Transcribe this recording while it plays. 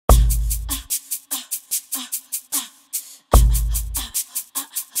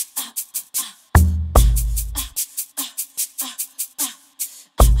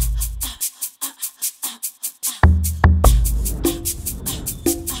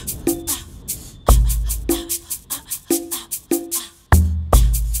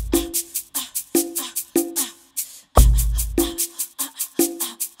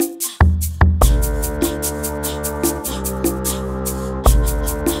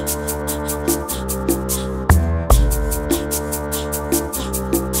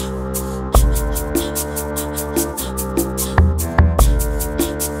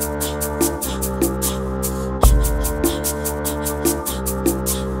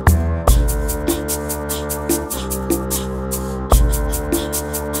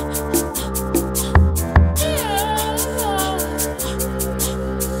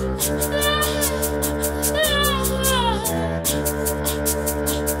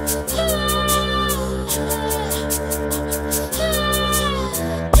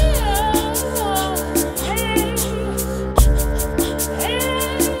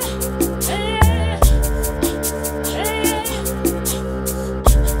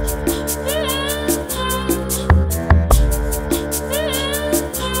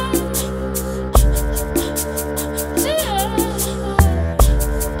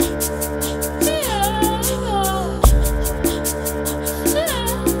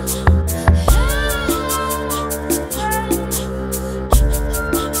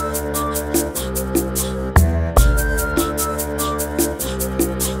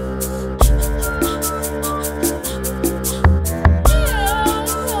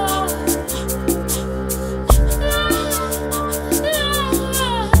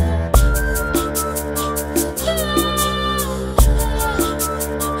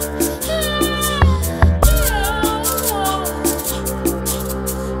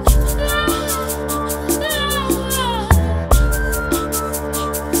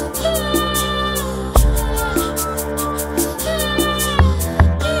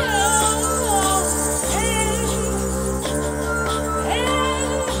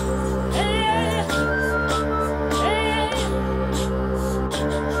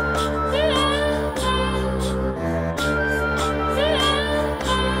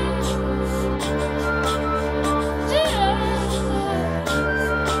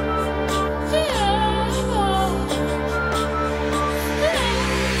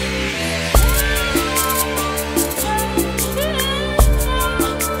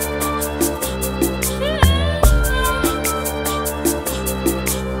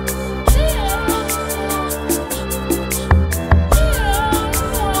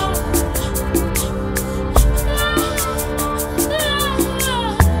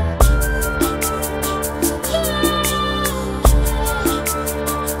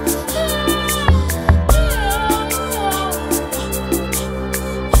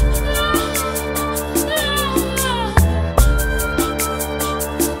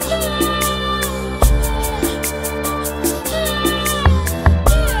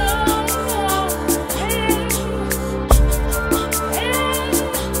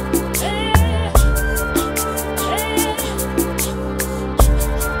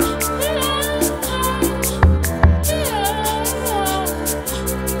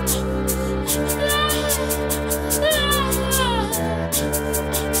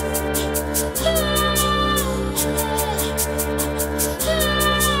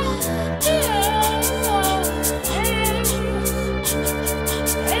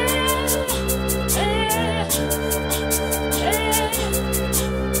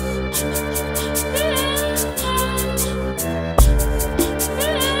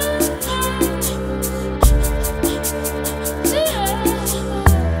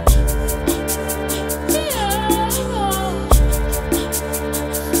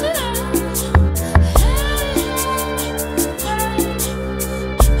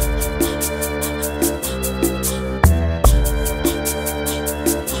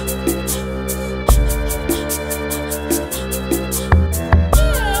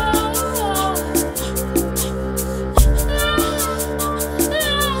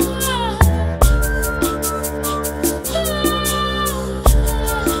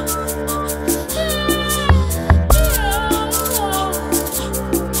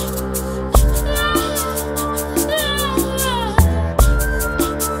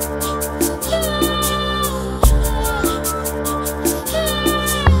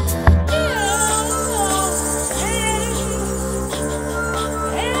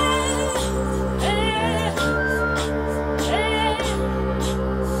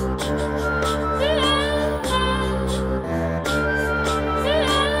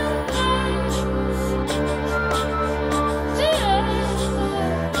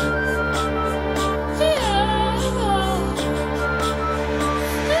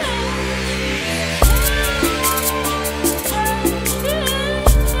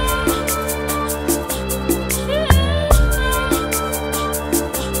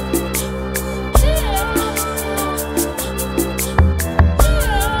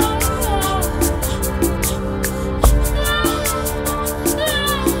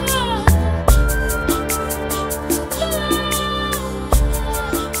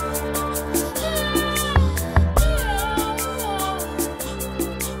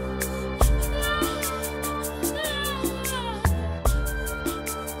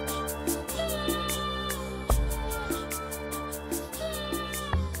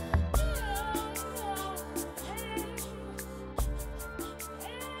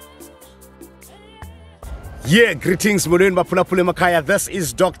Yeah, greetings, Mulweni Mapulapule Makaya. This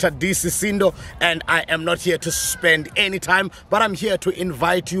is Dr. D. Sisindo, and I am not here to spend any time, but I'm here to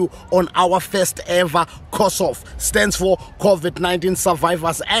invite you on our first ever COSSOF, stands for COVID-19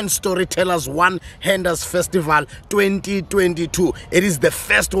 Survivors and Storytellers One-Handers Festival 2022. It is the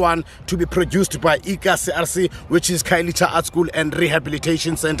first one to be produced by CRC, which is Kailicha Art School and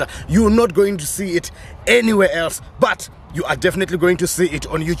Rehabilitation Center. You're not going to see it anywhere else, but you are definitely going to see it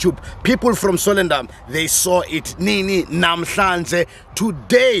on YouTube. People from Solendam, they saw it. Nini Namhlanje.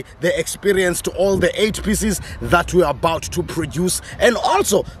 Today, they experienced all the 8 pieces that we are about to produce. And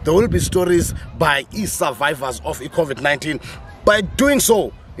also, there will be stories by survivors of COVID-19. By doing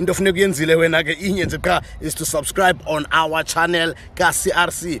so, is to subscribe on our channel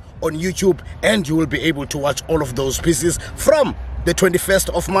CRC on YouTube, and you will be able to watch all of those pieces from the 21st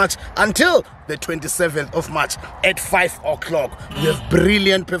of March until the 27th of March at 5 o'clock. We have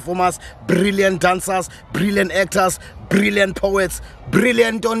brilliant performers, brilliant dancers, brilliant actors, brilliant poets,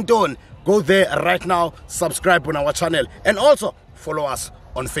 brilliant tonton. Go there right now, subscribe on our channel, and also follow us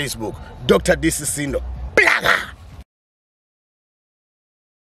on Facebook. Dr. D. Sisindo. Plaga!